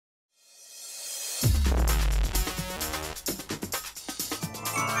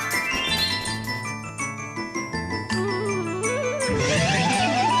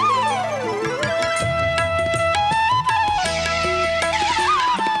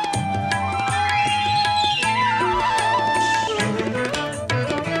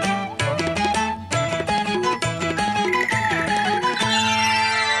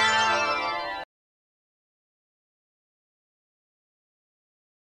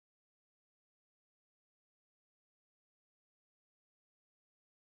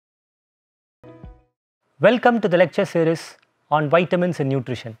Welcome to the lecture series on vitamins and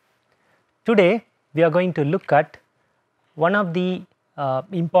nutrition. Today we are going to look at one of the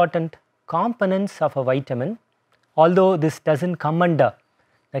important components of a vitamin. Although this does not come under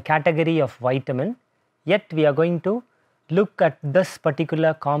the category of vitamin, yet we are going to look at this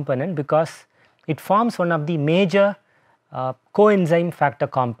particular component because it forms one of the major coenzyme factor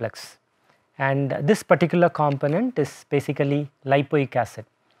complex, and this particular component is basically lipoic acid.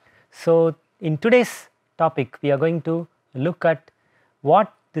 So, in today's topic we are going to look at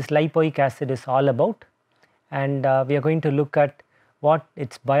what this lipoic acid is all about, and we are going to look at what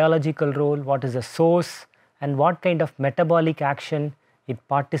its biological role, what is the source, and what kind of metabolic action it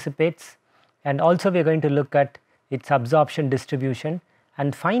participates, and also we are going to look at its absorption distribution,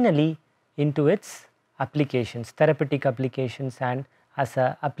 and finally into its applications, therapeutic applications, and as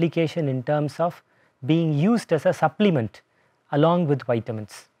a application in terms of being used as a supplement along with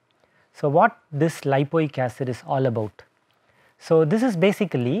vitamins. So, what this lipoic acid is all about? So, this is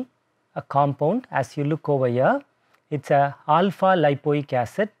basically a compound. As you look over here, it is a alpha lipoic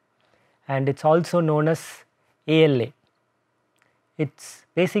acid and it is also known as ALA. It is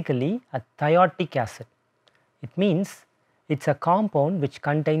basically a thiotic acid. It means it is a compound which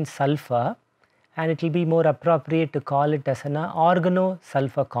contains sulfur, and it will be more appropriate to call it as an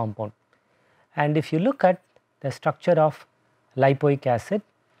organosulfur compound. And if you look at the structure of lipoic acid,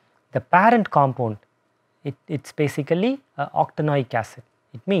 the parent compound, it's basically a octanoic acid.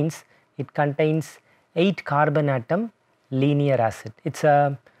 It means it contains 8 carbon atom linear acid. It's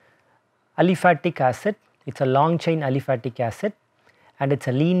a aliphatic acid, it's a long chain aliphatic acid, and it's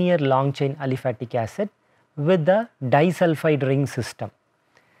a linear long chain aliphatic acid with the disulfide ring system.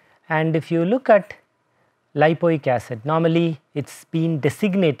 And if you look at lipoic acid, normally it's been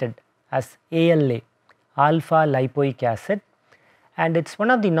designated as ALA, alpha lipoic acid, and it's one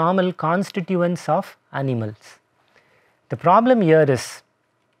of the normal constituents of animals. The problem here is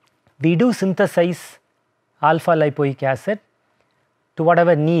we do synthesize alpha lipoic acid to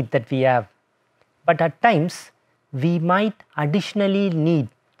whatever need that we have, but at times we might additionally need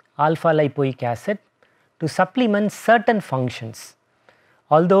alpha lipoic acid to supplement certain functions.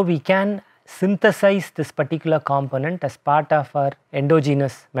 Although we can synthesize this particular component as part of our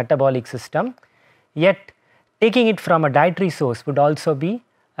endogenous metabolic system, yet taking it from a dietary source would also be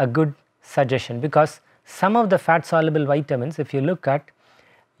a good suggestion, because some of the fat soluble vitamins, if you look at,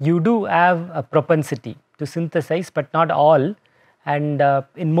 you do have a propensity to synthesize, but not all, and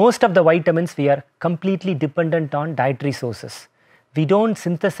in most of the vitamins we are completely dependent on dietary sources. We do not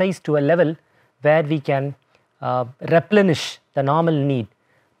synthesize to a level where we can replenish the normal need,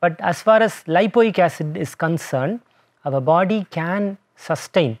 but as far as lipoic acid is concerned, our body can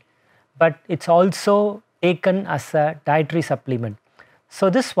sustain, but it is also taken as a dietary supplement.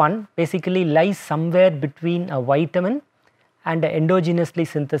 So, this one basically lies somewhere between a vitamin and an endogenously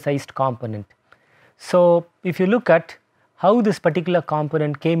synthesized component. So, if you look at how this particular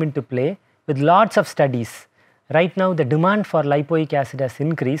component came into play with lots of studies, right now the demand for lipoic acid has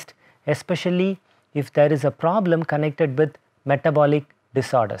increased, especially if there is a problem connected with metabolic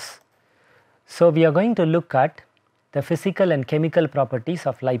disorders. So, we are going to look at the physical and chemical properties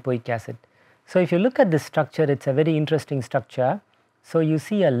of lipoic acid. So, if you look at this structure, it is a very interesting structure. So, you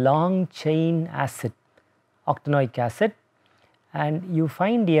see a long chain acid, octanoic acid, and you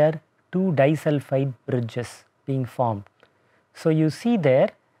find here 2 disulfide bridges being formed. So, you see there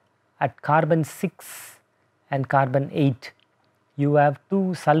at carbon 6 and carbon 8, you have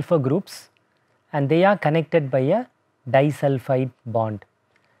 2 sulfur groups and they are connected by a disulfide bond,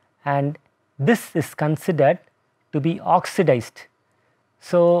 and this is considered to be oxidized.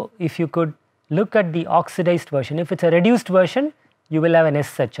 So, if you could look at the oxidized version, if it is a reduced version you will have an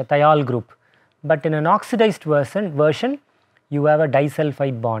SH, a thiol group, but in an oxidized version you have a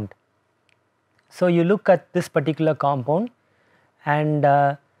disulfide bond. So, you look at this particular compound and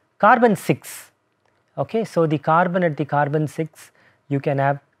carbon 6, okay. So, the carbon at the carbon 6 you can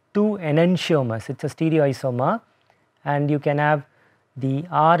have 2 enantiomers, it is a stereoisomer, and you can have the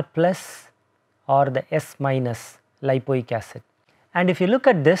R plus or the S minus lipoic acid. And if you look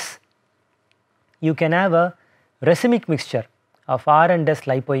at this, you can have a racemic mixture of R and S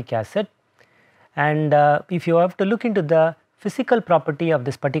lipoic acid, and if you have to look into the physical property of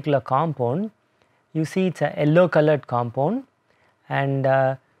this particular compound, you see it is a yellow colored compound, and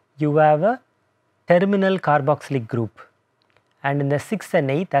you have a terminal carboxylic group, and in the 6th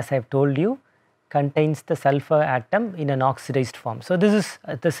and 8th, as I have told you, contains the sulfur atom in an oxidized form. So, this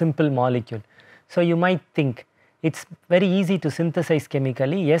is the simple molecule. So, you might think it is very easy to synthesize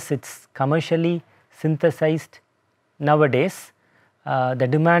chemically. Yes, it is commercially synthesized nowadays, the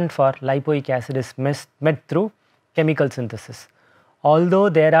demand for lipoic acid is met through chemical synthesis. Although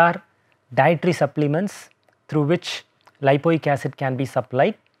there are dietary supplements through which lipoic acid can be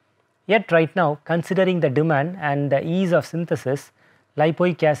supplied, yet right now, considering the demand and the ease of synthesis,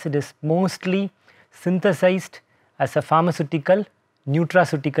 lipoic acid is mostly synthesized as a pharmaceutical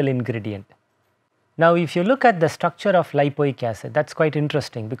nutraceutical ingredient. Now if you look at the structure of lipoic acid, that is quite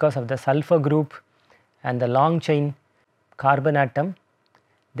interesting because of the sulfur group and the long chain carbon atom.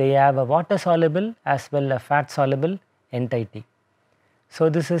 They have a water soluble as well as fat soluble entity. So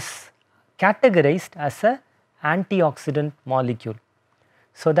this is categorized as a antioxidant molecule.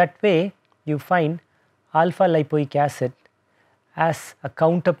 So that way you find alpha lipoic acid as a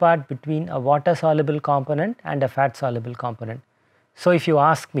counterpart between a water soluble component and a fat soluble component. So if you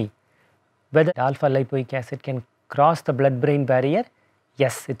ask me whether alpha lipoic acid can cross the blood brain barrier,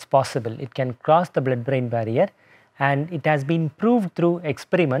 yes, it is possible. It can cross the blood brain barrier, and it has been proved through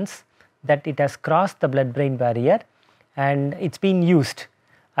experiments that it has crossed the blood brain barrier, and it is been used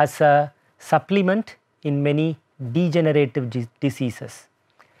as a supplement in many degenerative diseases.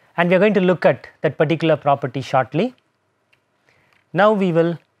 And we are going to look at that particular property shortly. Now we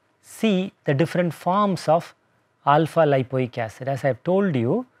will see the different forms of alpha lipoic acid. As I have told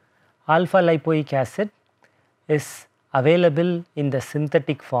you, alpha lipoic acid is available in the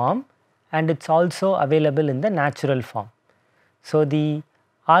synthetic form and it is also available in the natural form. So the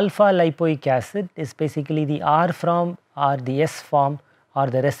alpha lipoic acid is basically the R form or the S form or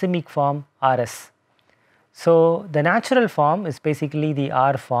the racemic form RS. So the natural form is basically the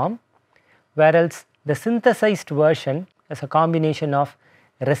R form, whereas the synthesized version is a combination of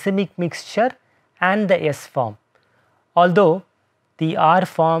racemic mixture and the S form. Although the R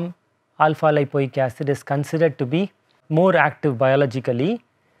form alpha lipoic acid is considered to be more active biologically,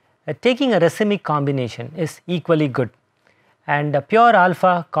 taking a racemic combination is equally good, and a pure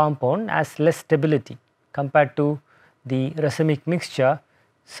alpha compound has less stability compared to the racemic mixture.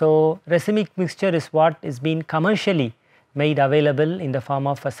 So racemic mixture is what is being commercially made available in the form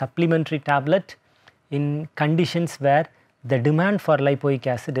of a supplementary tablet in conditions where the demand for lipoic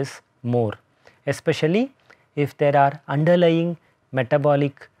acid is more, especially if there are underlying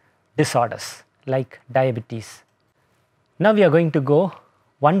metabolic disorders like diabetes. Now we are going to go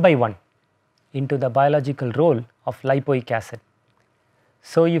one by one into the biological role of lipoic acid.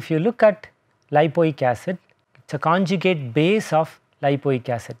 So if you look at lipoic acid, it is a conjugate base of lipoic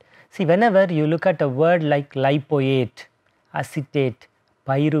acid. See, whenever you look at a word like lipoate, acetate,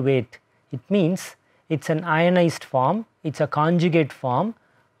 pyruvate, it means it is an ionized form, it is a conjugate form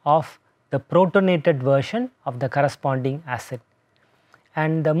of the protonated version of the corresponding acid.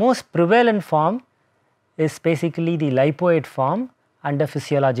 And the most prevalent form is basically the lipoate form under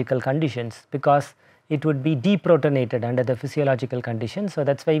physiological conditions, because it would be deprotonated under the physiological conditions. So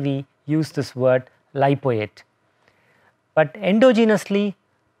that is why we use this word lipoate. But endogenously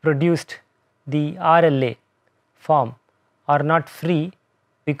produced the RLA form are not free,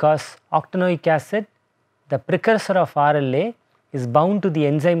 because octanoic acid, the precursor of RLA, is bound to the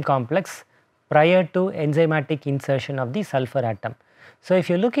enzyme complex prior to enzymatic insertion of the sulfur atom. So if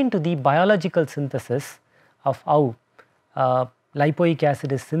you look into the biological synthesis of how lipoic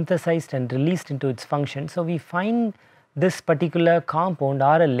acid is synthesized and released into its function, so we find this particular compound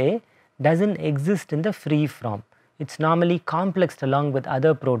RLA does not exist in the free form. It is normally complexed along with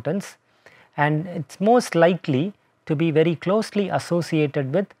other protons, and it is most likely to be very closely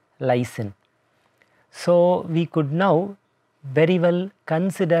associated with lysine. So we could now very well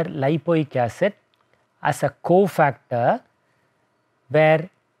consider lipoic acid as a cofactor, where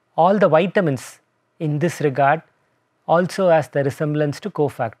all the vitamins in this regard also has the resemblance to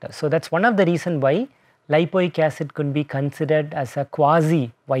cofactor. So that is one of the reasons why lipoic acid could be considered as a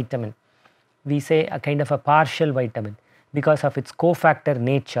quasi vitamin. We say a kind of a partial vitamin because of its cofactor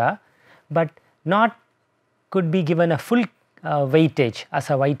nature, but not could be given a full weightage as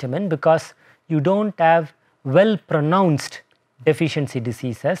a vitamin, because you do not have well pronounced deficiency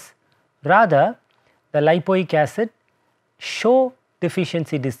diseases. Rather, the lipoic acid show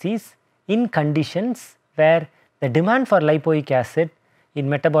deficiency disease in conditions where the demand for lipoic acid in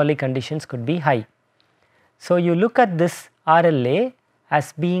metabolic conditions could be high. So you look at this RLA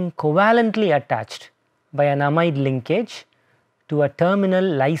as being covalently attached by an amide linkage to a terminal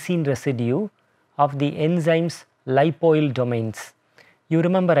lysine residue of the enzyme's lipoyl domains. You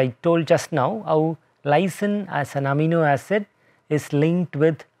remember I told just now how lysine as an amino acid is linked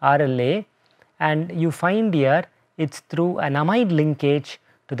with RLA, and you find here it is through an amide linkage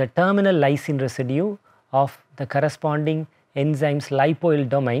to the terminal lysine residue of the corresponding enzyme's lipoyl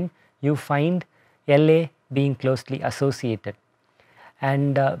domain, you find La being closely associated.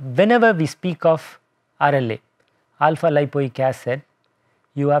 And whenever we speak of RLA, alpha lipoic acid,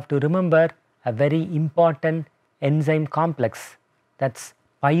 you have to remember a very important enzyme complex, that's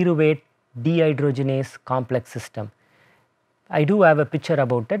pyruvate dehydrogenase complex system. I do have a picture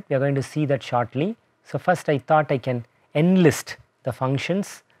about it, we are going to see that shortly. So first I thought I can enlist the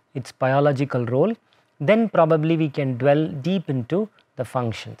functions, its biological role, then probably we can dwell deep into the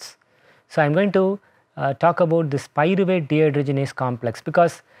functions. So I am going to talk about this pyruvate dehydrogenase complex,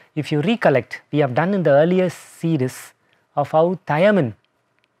 because if you recollect, we have done in the earlier series of how thiamine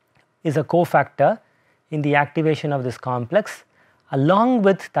is a cofactor in the activation of this complex. Along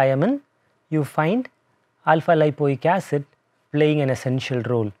with thiamine, you find alpha lipoic acid playing an essential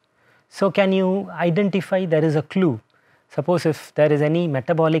role. So can you identify, there is a clue, suppose if there is any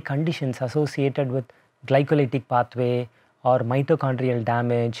metabolic conditions associated with glycolytic pathway or mitochondrial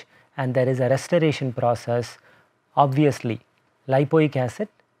damage and there is a restoration process, obviously lipoic acid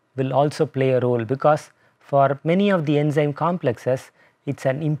will also play a role, because for many of the enzyme complexes it is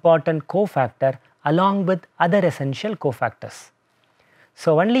an important cofactor along with other essential cofactors.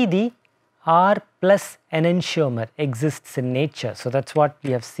 So only the R plus enantiomer exists in nature. So that is what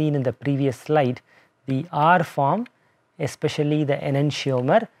we have seen in the previous slide. The R form, especially the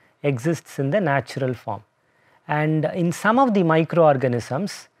enantiomer, exists in the natural form. And in some of the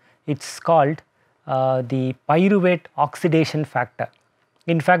microorganisms, it is called the pyruvate oxidation factor.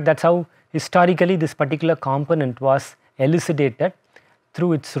 In fact, that is how historically this particular component was elucidated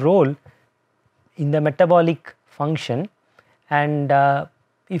through its role in the metabolic function. And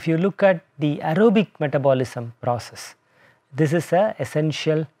if you look at the aerobic metabolism process, this is an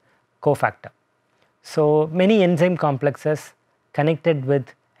essential cofactor. So many enzyme complexes connected with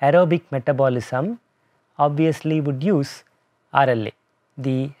aerobic metabolism obviously would use RLA,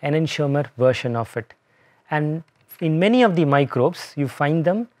 the enantiomer version of it. And in many of the microbes you find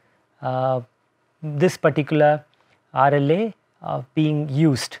them this particular RLA being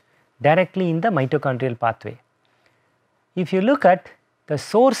used directly in the mitochondrial pathway. If you look at the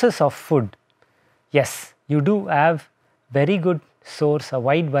sources of food, yes, you do have very good source, a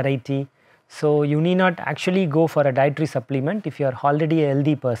wide variety. So you need not actually go for a dietary supplement if you are already a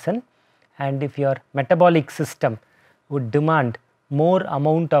healthy person, and if your metabolic system would demand more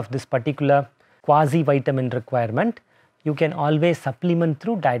amount of this particular quasi vitamin requirement, you can always supplement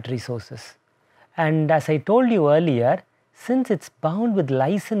through dietary sources. And as I told you earlier, since it is bound with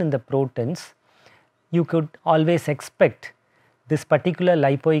lysine in the proteins, you could always expect this particular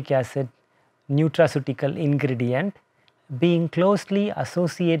lipoic acid nutraceutical ingredient being closely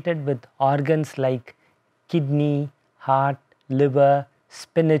associated with organs like kidney, heart, liver,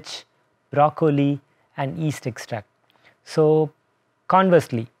 spinach, broccoli and yeast extract. So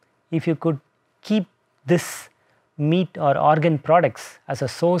conversely, if you could keep this meat or organ products as a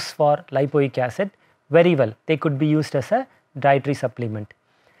source for lipoic acid, very well, they could be used as a dietary supplement.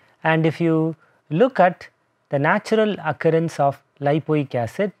 And if you look at the natural occurrence of lipoic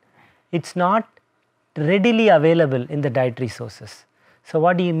acid, it is not readily available in the dietary sources. So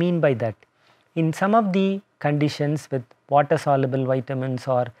what do you mean by that? In some of the conditions with water soluble vitamins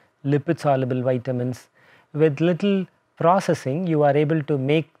or lipid soluble vitamins, with little processing you are able to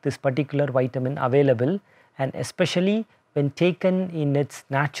make this particular vitamin available, and especially when taken in its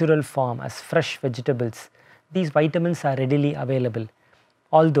natural form as fresh vegetables, these vitamins are readily available.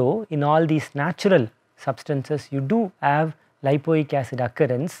 Although in all these natural substances you do have lipoic acid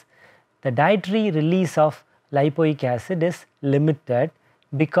occurrence, the dietary release of lipoic acid is limited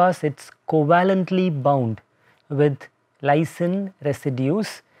because it is covalently bound with lysine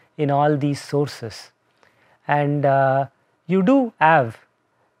residues in all these sources. And you do have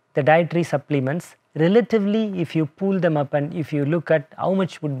the dietary supplements relatively, if you pool them up and if you look at how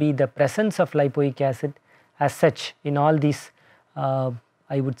much would be the presence of lipoic acid as such in all these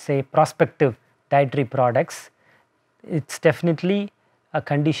I would say prospective dietary products, it is definitely a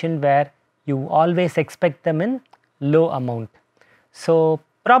condition where you always expect them in low amount. So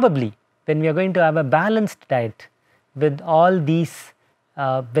probably when we are going to have a balanced diet with all these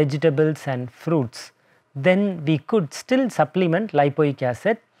vegetables and fruits, then we could still supplement lipoic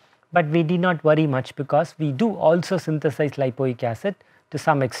acid, but we need not worry much because we do also synthesize lipoic acid to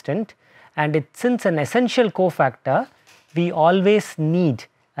some extent, and since an essential cofactor, we always need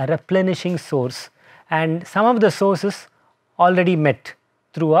a replenishing source, and some of the sources already met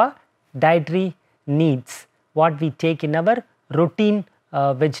through our dietary needs, what we take in our routine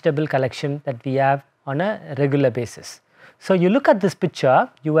vegetable collection that we have on a regular basis. So you look at this picture,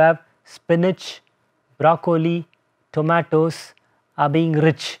 you have spinach, broccoli, tomatoes are being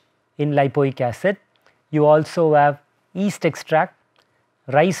rich in lipoic acid. You also have yeast extract,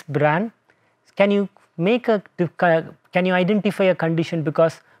 rice bran. Can you identify a condition,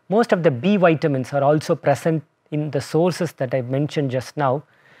 because most of the B vitamins are also present in the sources that I mentioned just now,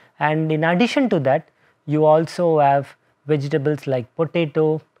 and in addition to that you also have vegetables like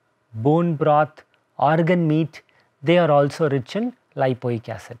potato, bone broth, organ meat. They are also rich in lipoic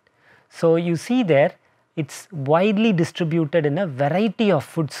acid. So you see there, it's widely distributed in a variety of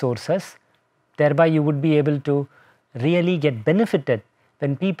food sources. Thereby you would be able to really get benefited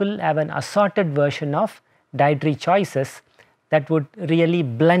when people have an assorted version of dietary choices that would really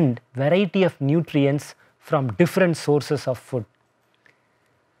blend variety of nutrients from different sources of food.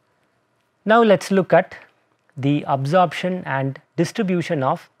 Now let us look at the absorption and distribution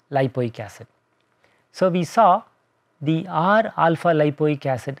of lipoic acid. So we saw the R alpha lipoic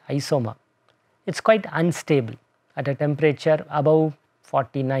acid isomer. It is quite unstable at a temperature above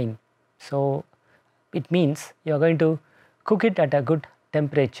 49. So it means you are going to cook it at a good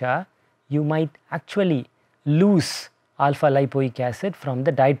temperature, you might actually lose alpha lipoic acid from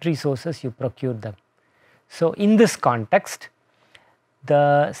the dietary sources you procured them. So in this context,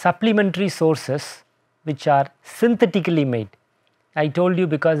 the supplementary sources which are synthetically made, I told you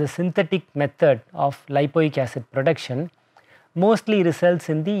because the synthetic method of lipoic acid production mostly results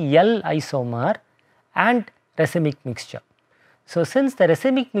in the L isomer and racemic mixture. So since the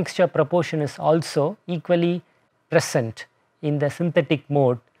racemic mixture proportion is also equally present in the synthetic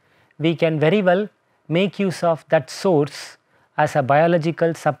mode, we can very well make use of that source as a biological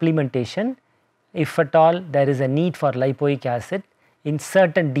supplementation if at all there is a need for lipoic acid in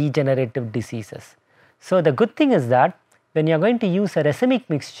certain degenerative diseases. So the good thing is that when you are going to use a racemic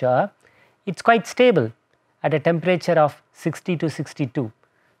mixture, it is quite stable at a temperature of 60 to 62.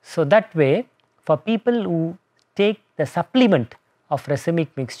 So that way, for people who take the supplement of racemic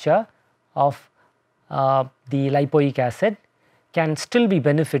mixture of the lipoic acid can still be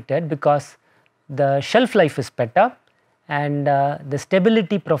benefited, because the shelf life is better and the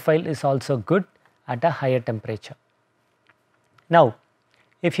stability profile is also good at a higher temperature. Now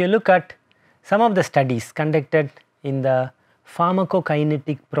if you look at some of the studies conducted in the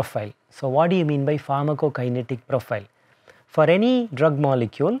pharmacokinetic profile. So what do you mean by pharmacokinetic profile? For any drug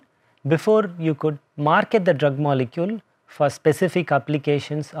molecule, before you could market the drug molecule for specific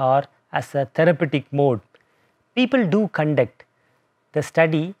applications or as a therapeutic mode, people do conduct the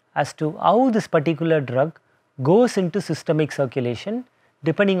study as to how this particular drug goes into systemic circulation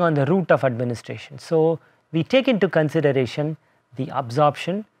depending on the route of administration. So we take into consideration the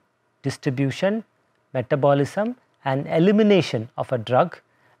absorption, distribution, metabolism and elimination of a drug,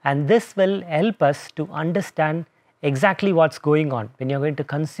 and this will help us to understand exactly what is going on when you are going to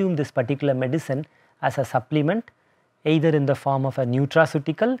consume this particular medicine as a supplement, either in the form of a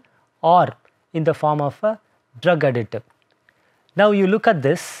nutraceutical or in the form of a drug additive. Now you look at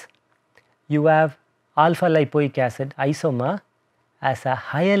this, you have alpha lipoic acid isomer as a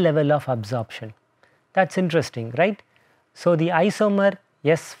higher level of absorption. That is interesting, right? So the isomer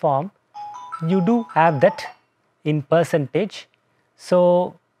S form, you do have that in percentage.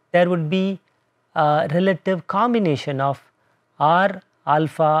 So there would be a relative combination of R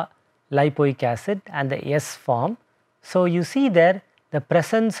alpha lipoic acid and the S form. So you see there, the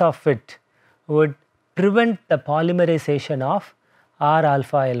presence of it would prevent the polymerization of R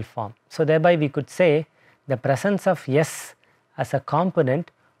alpha L form. So thereby we could say the presence of S as a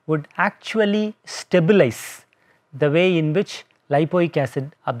component would actually stabilize the way in which lipoic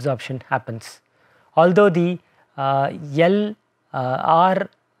acid absorption happens. Although the R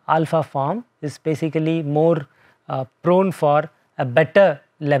alpha form is basically more prone for a better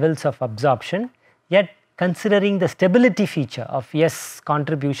levels of absorption, yet considering the stability feature of S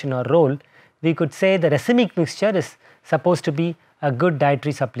contribution or role, we could say the racemic mixture is supposed to be a good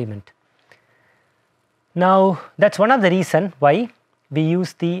dietary supplement. Now that is one of the reason why we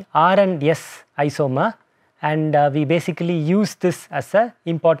use the R and S isomer, and we basically use this as an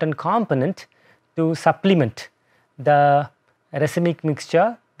important component to supplement the racemic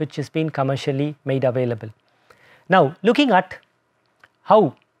mixture which has been commercially made available. Now looking at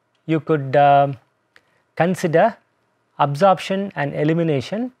how you could consider absorption and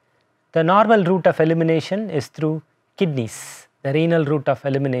elimination, the normal route of elimination is through kidneys, the renal route of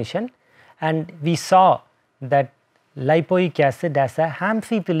elimination, and we saw that lipoic acid has a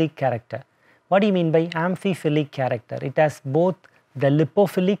amphiphilic character. What do you mean by amphiphilic character? It has both the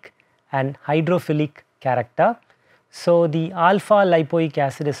lipophilic and hydrophilic character. So the alpha lipoic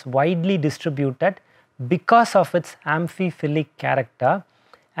acid is widely distributed because of its amphiphilic character,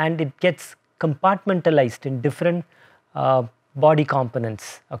 and it gets compartmentalized in different body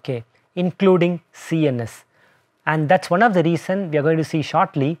components, okay, including CNS. And that is one of the reasons we are going to see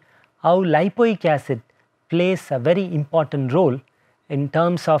shortly how lipoic acid plays a very important role in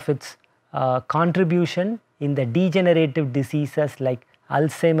terms of its contribution in the degenerative diseases like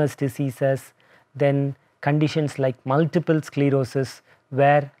Alzheimer's diseases, then conditions like multiple sclerosis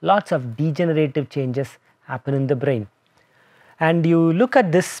where lots of degenerative changes happen in the brain. And you look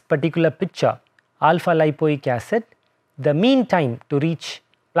at this particular picture, alpha lipoic acid, the mean time to reach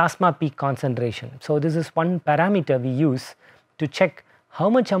plasma peak concentration. So, this is one parameter we use to check how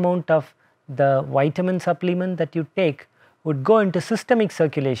much amount of the vitamin supplement that you take would go into systemic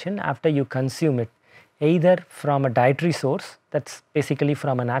circulation after you consume it, either from a dietary source, that is basically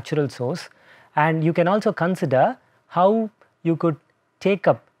from a natural source, and you can also consider how you could take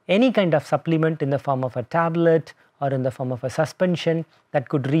up any kind of supplement in the form of a tablet or in the form of a suspension that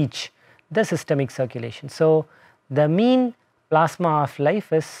could reach the systemic circulation. So, the mean plasma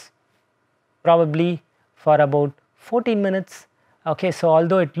half-life is probably for about 14 minutes. Okay, so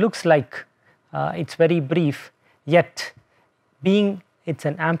although it looks like it is very brief, yet being it is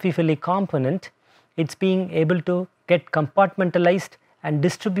an amphiphilic component, it is being able to get compartmentalized and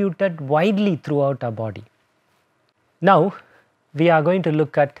distributed widely throughout our body. Now, we are going to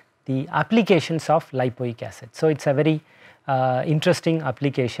look at the applications of lipoic acid. So, it is a very interesting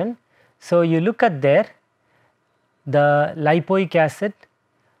application. So, you look at there the lipoic acid,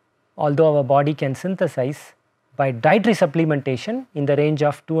 although our body can synthesize by dietary supplementation in the range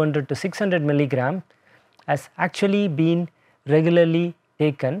of 200 to 600 milligram, has actually been regularly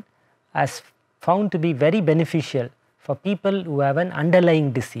taken as found to be very beneficial for people who have an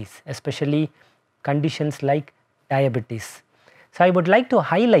underlying disease, especially conditions like diabetes. So, I would like to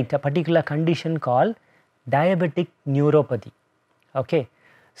highlight a particular condition called diabetic neuropathy. Okay.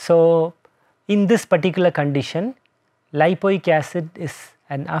 So, in this particular condition, lipoic acid is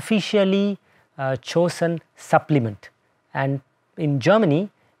an officially chosen supplement, and in Germany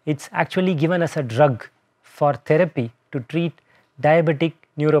it is actually given as a drug for therapy to treat diabetic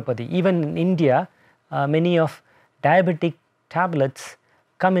neuropathy. Even in India, many of diabetic tablets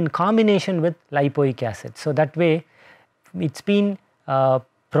come in combination with lipoic acid. So, that way it has been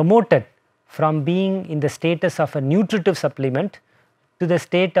promoted from being in the status of a nutritive supplement to the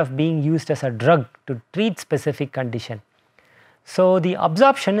state of being used as a drug to treat specific condition. So, the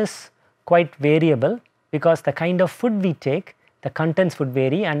absorption is quite variable because the kind of food we take, the contents would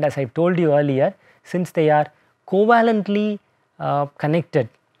vary, and as I told you earlier, since they are covalently connected,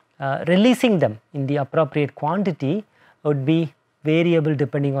 releasing them in the appropriate quantity would be variable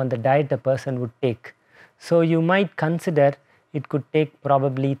depending on the diet a person would take. So, you might consider it could take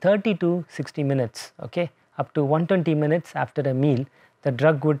probably 30 to 60 minutes, okay, up to 120 minutes after a meal,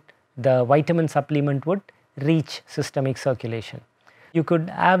 the vitamin supplement would reach systemic circulation. You could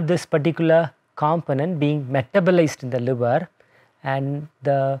have this particular component being metabolized in the liver, and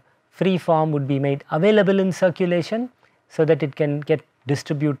the free form would be made available in circulation so that it can get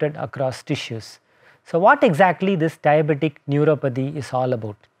distributed across tissues. So, what exactly this diabetic neuropathy is all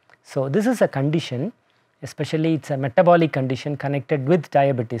about? So, this is a condition, especially it is a metabolic condition connected with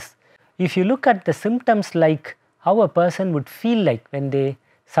diabetes. If you look at the symptoms like how a person would feel like when they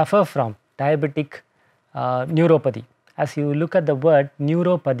suffer from diabetic neuropathy, as you look at the word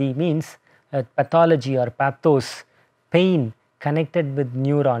neuropathy means pathology or pathos, pain connected with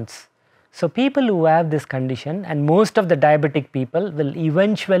neurons. So, people who have this condition, and most of the diabetic people will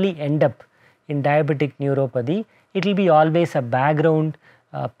eventually end up in diabetic neuropathy, it will be always a background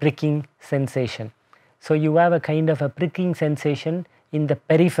pricking sensation. So, you have a kind of a pricking sensation in the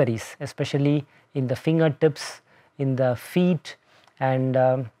peripheries, especially in the fingertips, in the feet, and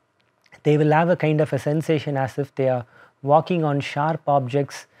they will have a kind of a sensation as if they are walking on sharp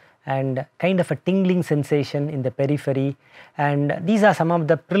objects, and kind of a tingling sensation in the periphery, and these are some of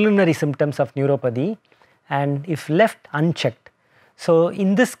the preliminary symptoms of neuropathy, and if left unchecked. So,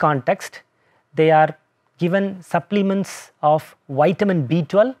 in this context they are given supplements of vitamin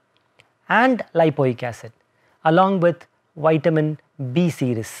B12 and lipoic acid along with vitamin B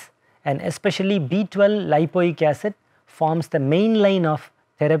series, and especially B12 lipoic acid forms the main line of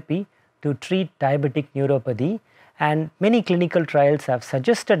therapy to treat diabetic neuropathy, and many clinical trials have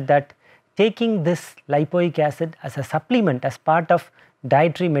suggested that taking this lipoic acid as a supplement as part of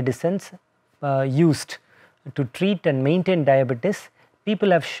dietary medicines used to treat and maintain diabetes,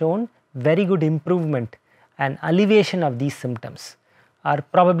 people have shown very good improvement and alleviation of these symptoms, or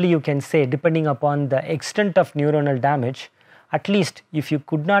probably you can say, depending upon the extent of neuronal damage, at least if you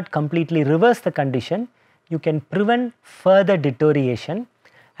could not completely reverse the condition, you can prevent further deterioration.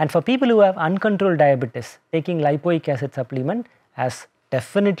 And for people who have uncontrolled diabetes, taking lipoic acid supplement has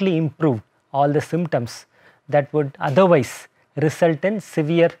definitely improved all the symptoms that would otherwise result in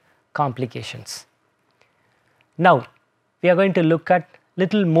severe complications. Now, we are going to look at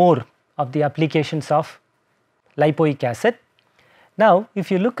little more of the applications of lipoic acid. Now,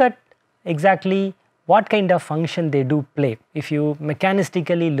 if you look at exactly what kind of function they do play, if you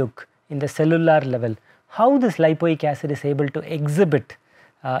mechanistically look in the cellular level, how this lipoic acid is able to exhibit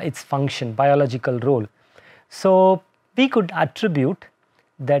its function, biological role. So, we could attribute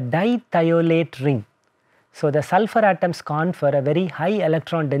the dithiolate ring. So, the sulfur atoms confer a very high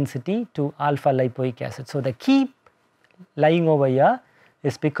electron density to alpha lipoic acid. So, the key lying over here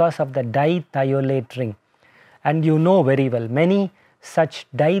is because of the dithiolate ring, and you know very well many such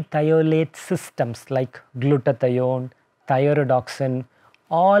dithiolate systems like glutathione, thioredoxin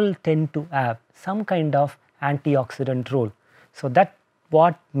all tend to have some kind of antioxidant role. So, that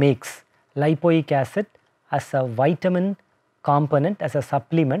what makes lipoic acid as a vitamin component, as a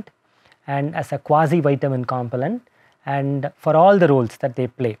supplement and as a quasi-vitamin component, and for all the roles that they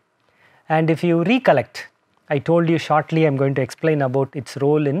play. And if you recollect, I told you shortly I am going to explain about its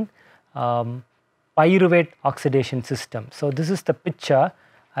role in pyruvate oxidation system. So, this is the picture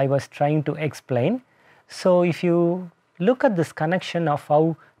I was trying to explain. So, if you look at this connection of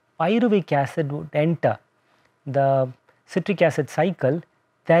how pyruvic acid would enter the citric acid cycle,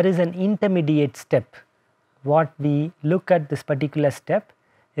 there is an intermediate step. What we look at this particular step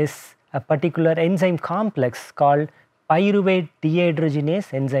is a particular enzyme complex called pyruvate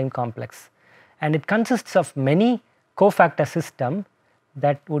dehydrogenase enzyme complex, and it consists of many cofactor system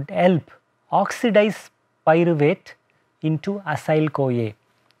that would help oxidize pyruvate into acyl CoA.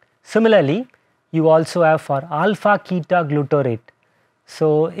 Similarly, you also have for alpha ketoglutarate,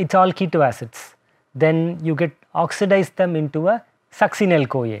 so it is all keto acids, then you get oxidize them into a succinyl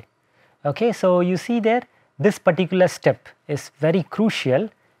CoA. Okay, so you see there, this particular step is very crucial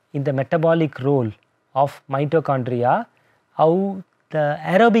in the metabolic role of mitochondria, how the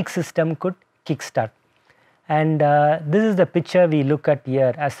aerobic system could kickstart. And this is the picture we look at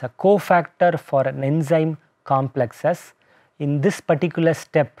here as a cofactor for an enzyme complexes in this particular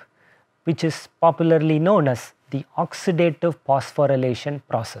step, which is popularly known as the oxidative phosphorylation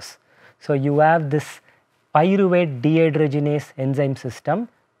process. So, you have this pyruvate dehydrogenase enzyme system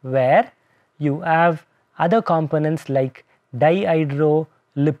where you have other components like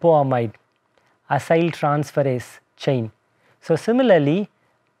dihydrolipoamide, acyl transferase chain. So, similarly,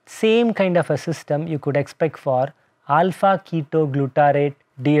 same kind of a system you could expect for alpha ketoglutarate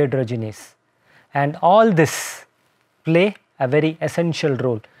dehydrogenase, and all this play a very essential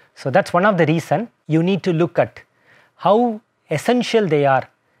role. So, that is one of the reason you need to look at how essential they are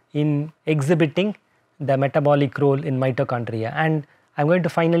in exhibiting the metabolic role in mitochondria, and I am going to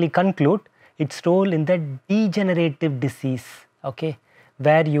finally conclude its role in the degenerative disease, okay,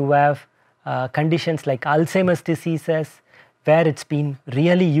 where you have conditions like Alzheimer's diseases, where it has been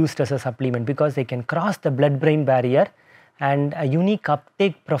really used as a supplement because they can cross the blood-brain barrier, and a unique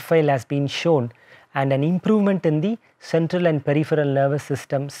uptake profile has been shown, and an improvement in the central and peripheral nervous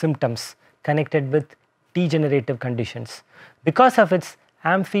system symptoms connected with degenerative conditions. Because of its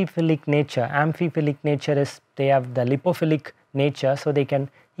amphiphilic nature is they have the lipophilic nature, so they can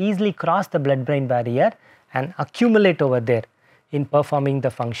easily cross the blood-brain barrier and accumulate over there in performing the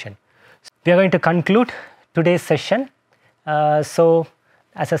function. So, we are going to conclude today's session. So,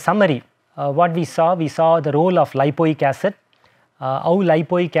 as a summary, what we saw the role of lipoic acid, how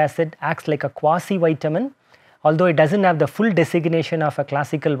lipoic acid acts like a quasi-vitamin, although it does not have the full designation of a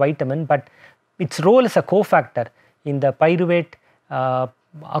classical vitamin, but its role as a cofactor in the pyruvate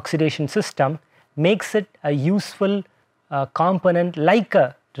oxidation system makes it a useful component like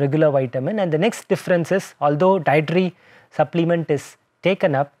a regular vitamin. And the next difference is, although dietary supplement is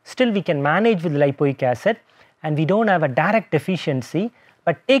taken up, still we can manage with lipoic acid and we do not have a direct deficiency,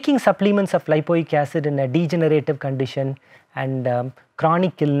 but taking supplements of lipoic acid in a degenerative condition and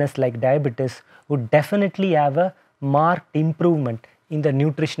chronic illness like diabetes would definitely have a marked improvement in the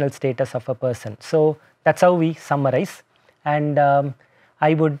nutritional status of a person. So, that is how we summarize, and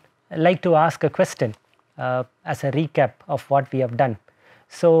I would like to ask a question as a recap of what we have done.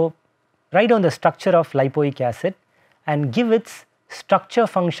 So, write down the structure of lipoic acid and give its structure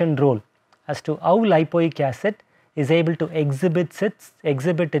function role as to how lipoic acid is able to exhibit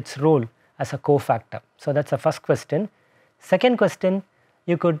its role as a cofactor. So, that is the first question. Second question,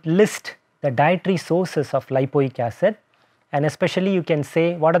 you could list the dietary sources of lipoic acid, and especially you can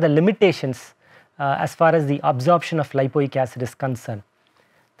say what are the limitations as far as the absorption of lipoic acid is concerned.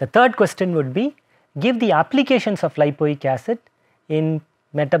 The third question would be, give the applications of lipoic acid in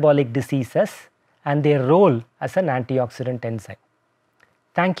metabolic diseases and their role as an antioxidant enzyme.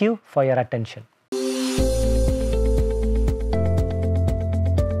 Thank you for your attention.